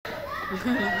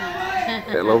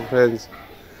Hello friends.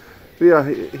 We are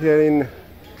here in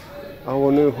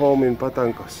our new home in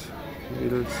Patankas.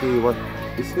 We'll see what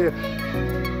is here.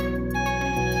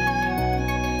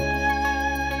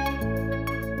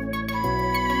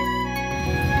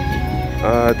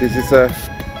 This is a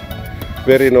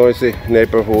very noisy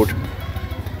neighborhood.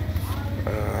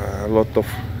 A lot of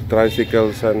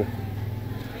tricycles and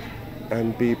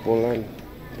people, and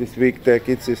this week their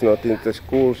kids is not in the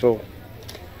school, so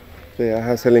they are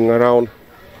hassling around.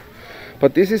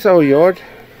 But this is our yard,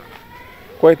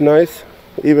 quite nice,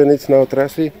 even it's now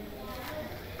trashy.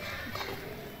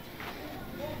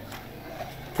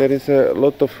 There is a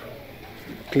lot of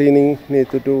cleaning need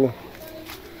to do.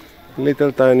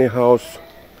 Little tiny house.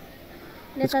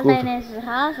 Little tiny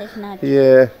house is not.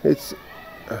 Yeah,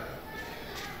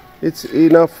 it's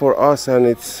enough for us, and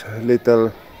it's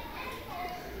little.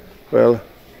 Well,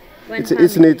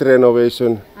 it's need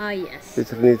renovation. Oh yes.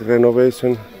 It need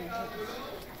renovation,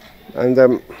 and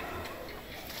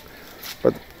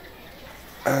but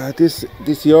this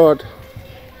yard,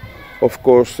 of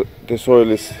course, the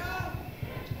soil is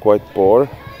quite poor,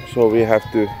 so we have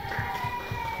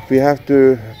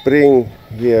to bring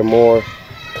here more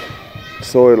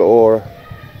soil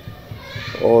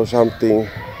or something.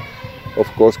 Of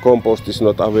course, compost is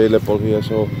not available here,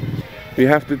 so we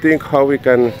have to think how we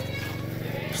can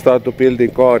start to build a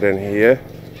garden here.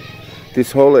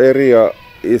 This whole area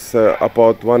is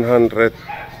about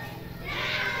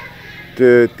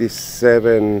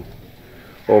 137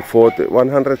 or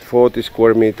 140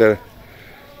 square meter,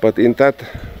 but in that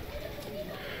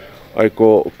I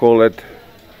call it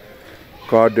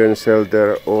garden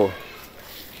shelter or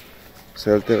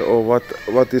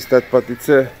what is that, but it's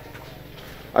a,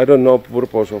 I don't know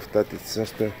purpose of that. It's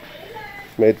just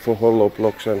made for hollow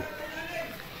blocks.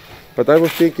 But I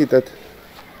was thinking that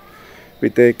we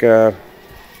take a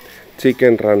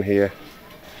chicken run here.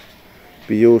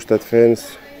 We use that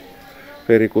fence,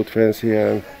 very good fence here,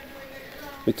 and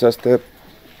we just I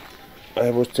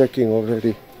was checking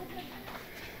already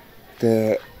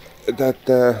that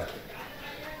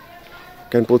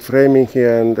can put framing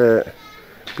here and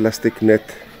plastic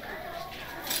net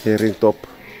here in top,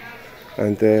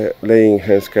 and the laying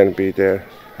hens can be there.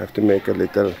 Have to make a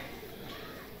little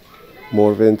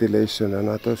more ventilation and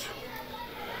others.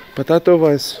 But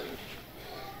otherwise,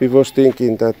 we was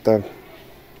thinking that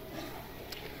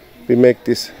we make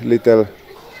this little,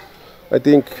 I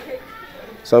think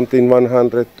something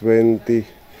 120,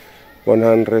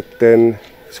 110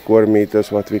 square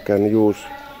meters what we can use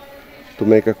to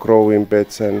make a growing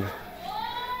beds and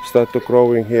start to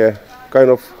growing here. Kind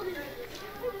of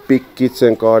big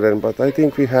kitchen garden, but I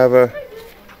think we have a.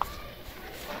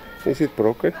 Is it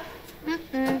broken?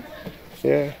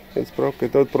 Yeah, it's broken.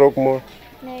 Don't broke more.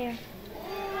 Yeah.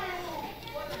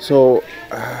 So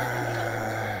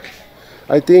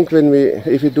I think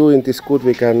if we doing this good,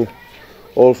 we can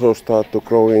also start to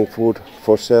growing food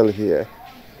for sale here.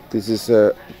 This is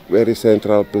a very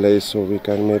central place, so we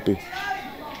can maybe,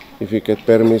 if we get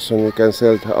permission, we can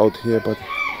sell it out here. But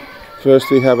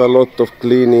first we have a lot of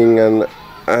cleaning,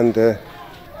 and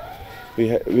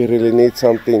we really need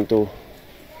something to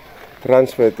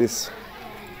transfer this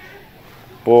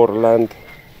poor land.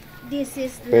 This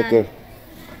is better. Land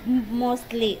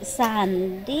mostly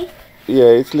sandy.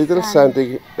 Yeah, it's little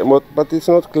sandy, but it's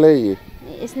not clayey.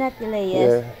 It's not clay,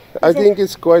 yes. Yeah. I think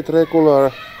it's quite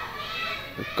regular,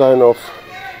 kind of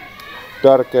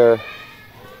darker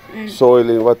soil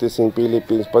in what is in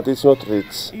Philippines, but it's not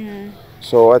rich.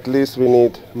 So at least we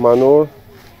need manure,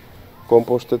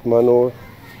 composted manure,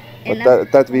 but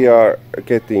that we are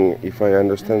getting, if I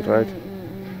understand right.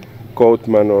 Goat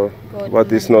manure,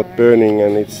 what is not burning,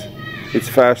 and it's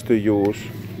fast to use.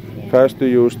 Yeah. Fast to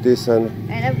use this, and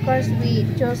of course we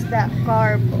chose the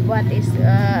carb what is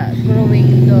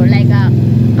growing to like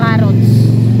carrots,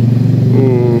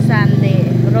 sandy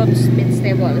roots,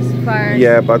 vegetables. First.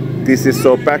 Yeah, but this is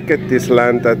so packed, this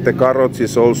land, that the carrots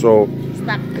is also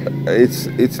stuck.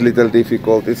 It's little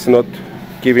difficult. It's not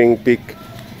giving big,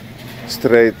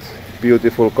 straight,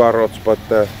 beautiful carrots, but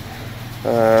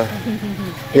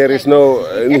here is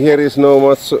no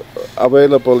much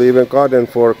available, even garden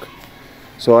fork.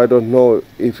 So I don't know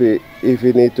if we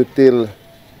need to till.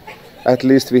 At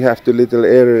least we have to little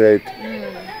aerate,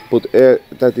 put air,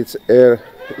 that it's air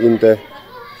in the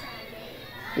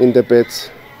beds.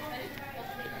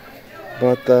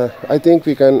 But I think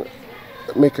we can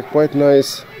make a quite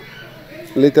nice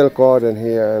little garden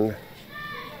here, and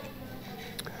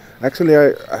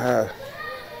actually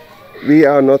we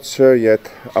are not sure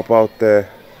yet about the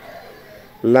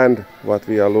land what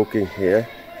we are looking here.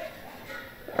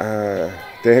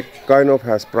 they kind of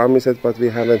has promised it, but we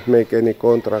haven't made any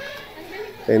contract,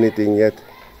 anything yet.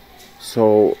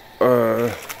 So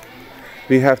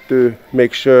we have to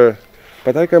make sure.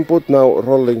 But I can put now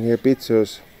rolling here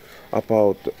pictures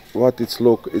about what it's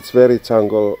look. It's very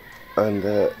jungle, and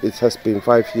it has been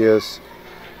 5 years,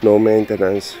 no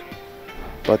maintenance.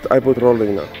 But I put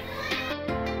rolling now.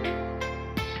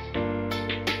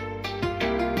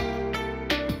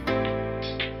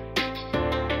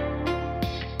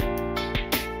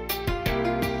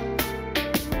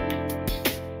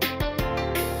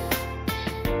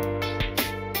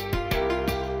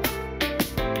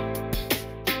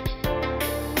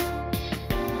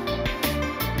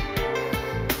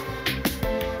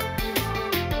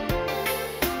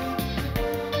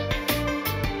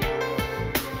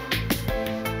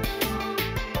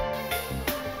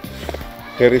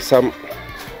 Here is some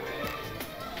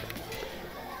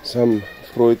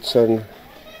fruits and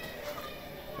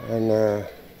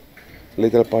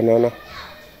little banana.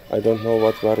 I don't know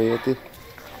what variety.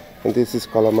 And this is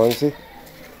calamansi,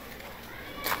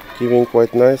 giving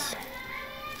quite nice.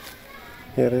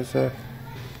 Here is a,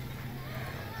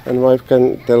 and wife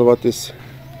can tell what is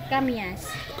Camellias.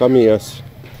 camellias.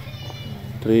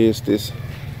 Tree is this.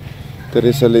 There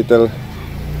is a little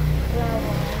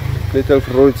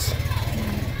fruits.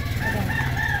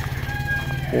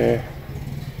 Yeah,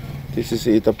 this is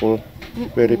eatable,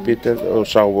 very bitter or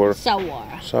sour.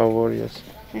 Sour. Sour, yes.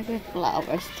 Maybe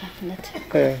flowers. Not.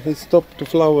 Yeah, it stopped to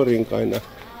flowering kind of.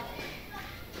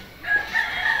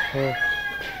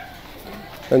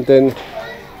 And then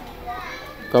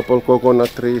couple coconut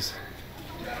trees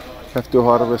have to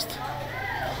harvest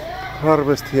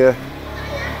here.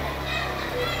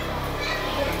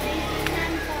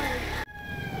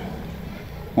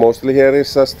 Mostly here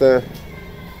is just the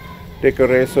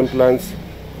decoration plants.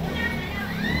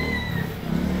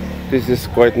 This is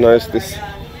quite nice, this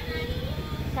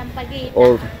Sampaguita.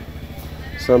 old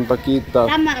Sampaguita.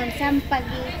 Tama on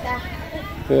Sampaguita.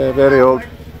 Yeah, very old.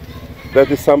 That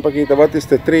is Sampaguita. What is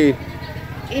the tree?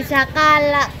 Isa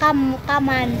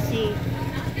kamansi.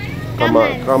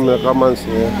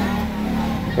 Kamansi,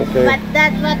 yeah. Okay. But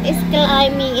that what is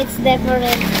climbing, it's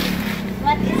different.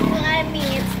 What is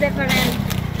climbing, it's different.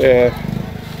 Yeah,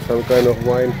 some kind of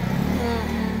wine.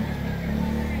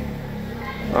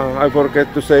 I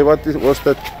forget to say what was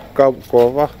that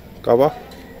guava?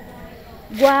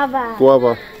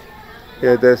 Guava.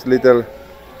 Yeah, there's little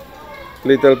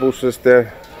bushes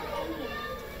there.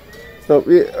 So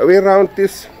we round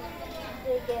this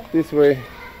way.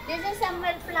 This is some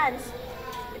milk plants.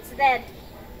 It's dead.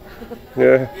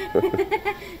 Yeah.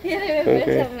 You remember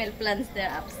Okay. some milk plants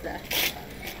there upstairs.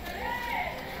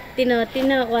 Tino.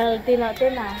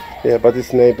 Yeah, but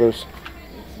it's neighbors.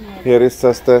 Here is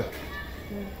just the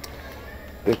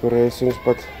decorations,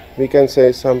 but we can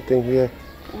say something here.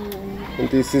 And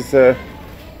this is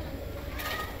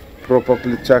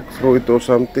probably jackfruit or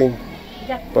something.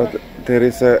 But there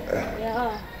is a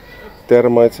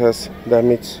termites has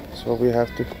damage, so we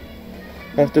have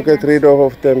to get rid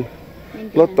of them.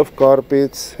 Lot of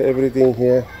carpets, everything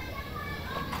here.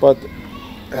 But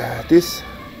this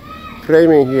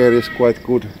framing here is quite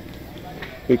good.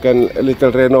 We can a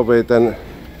little renovate and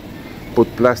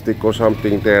put plastic or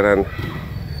something there, and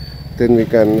then we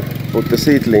can put the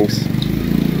seedlings.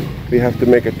 We have to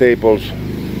make a tables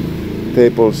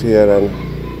here,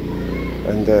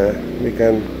 and we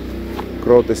can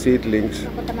grow the seedlings.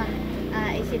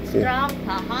 Is it strong?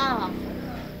 Haha.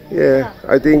 Yeah,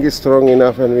 I think it's strong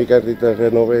enough, and we can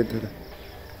renovate it.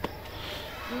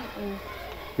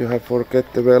 You have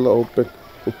forget the well open.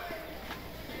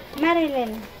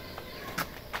 Marilyn.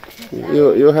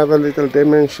 You have a little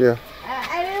dementia.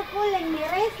 I will pulling me.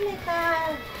 Raise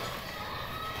little.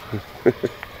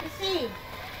 You see?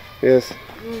 Yes.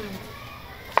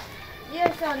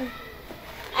 Your son.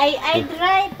 I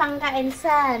dry pangkain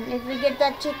san. If we get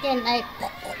that chicken,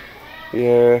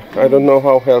 Yeah, I don't know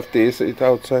how healthy is it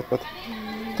outside, but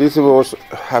this was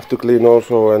have to clean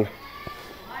also, and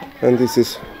this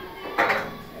is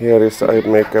here is I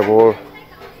make a wall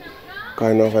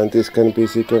kind of, and this can be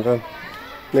chicken run.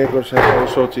 Neighbors have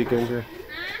also chicken there,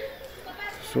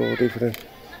 so different.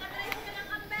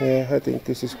 Yeah, I think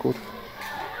this is good.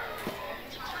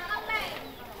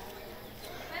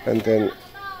 And then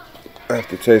I have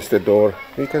to change the door.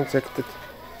 We can check the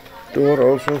door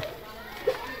also.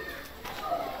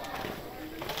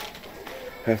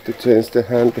 Have to change the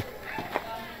handle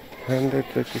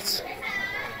that it's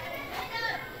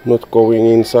not going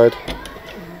inside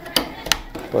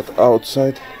but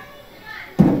outside.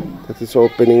 That is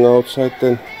opening outside,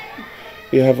 then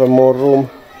we have a more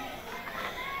room,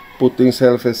 putting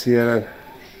shelves here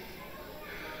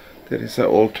There is an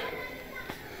old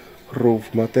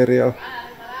roof material.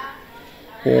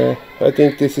 Yeah, I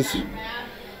think this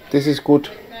is good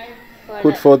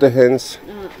for the hens.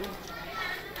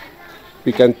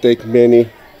 We can take many,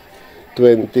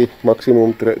 20,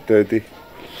 maximum 30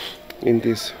 in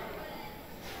this.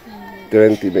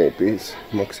 20 maybe is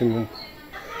maximum.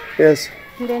 Yes.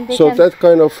 So that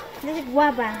kind of. This is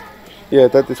guava. Yeah,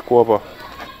 that is guava.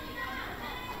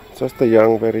 Just a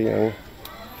young, very young.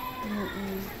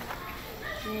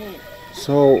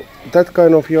 So that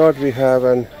kind of yard we have,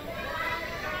 and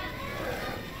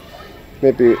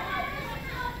maybe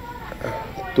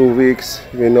 2 weeks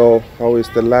we know how is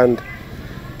the land.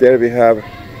 There we have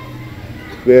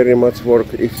very much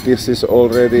work if this is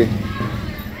already,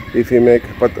 if we make,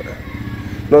 but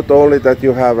not only that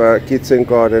you have a kitchen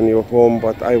garden, your home,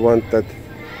 but I want that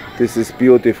this is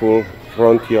beautiful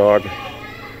front yard.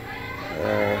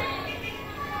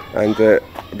 And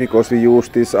because we use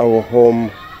this our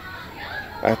home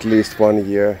at least 1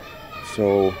 year,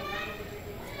 so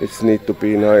it needs to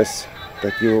be nice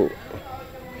that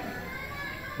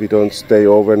we don't stay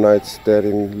overnight there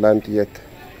in land yet.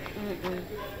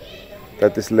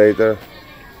 That is later,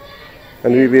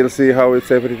 and we will see how it's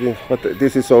everything. But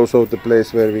this is also the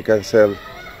place where we can sell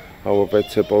our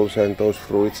vegetables and those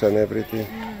fruits and everything,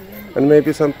 and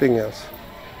maybe something else.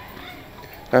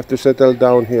 Have to settle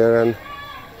down here and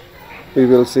we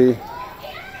will see.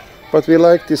 But we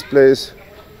like this place.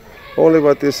 Only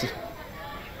what is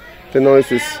the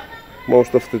noise is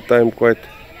most of the time quite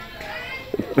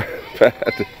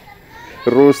bad.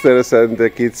 Roosters and the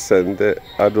kids and the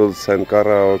adults and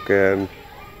karaoke and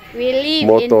We live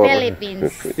motor. in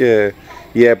Philippines.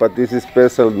 yeah, but this is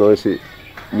special noisy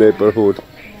neighborhood.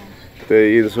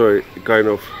 They enjoy kind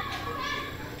of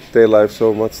their life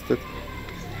so much that.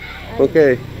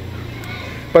 Okay,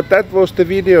 but that was the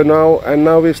video now, and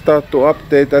now we start to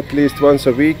update at least once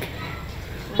a week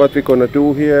what we're gonna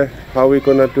do here, how we're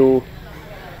gonna do.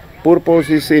 Purpose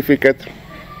is if we get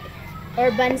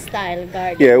Urban style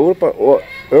garden. yeah,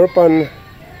 urban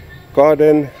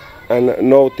garden and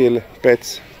no-till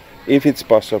beds, if it's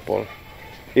possible.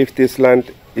 If this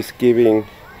land is giving,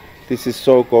 this is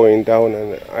so going down,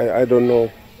 and I don't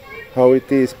know how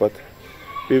it is, but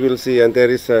we will see. And there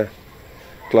is a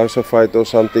classified or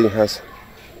something has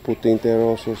put in there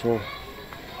also, so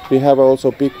we have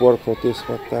also big work for this,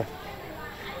 but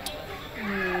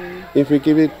if we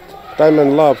give it time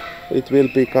and love, it will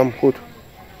become good.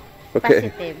 Okay.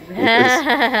 Positive.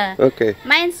 Yes. Okay.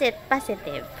 Mindset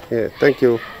positive. Yeah, thank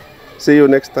you. See you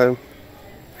next time.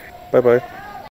 Bye bye.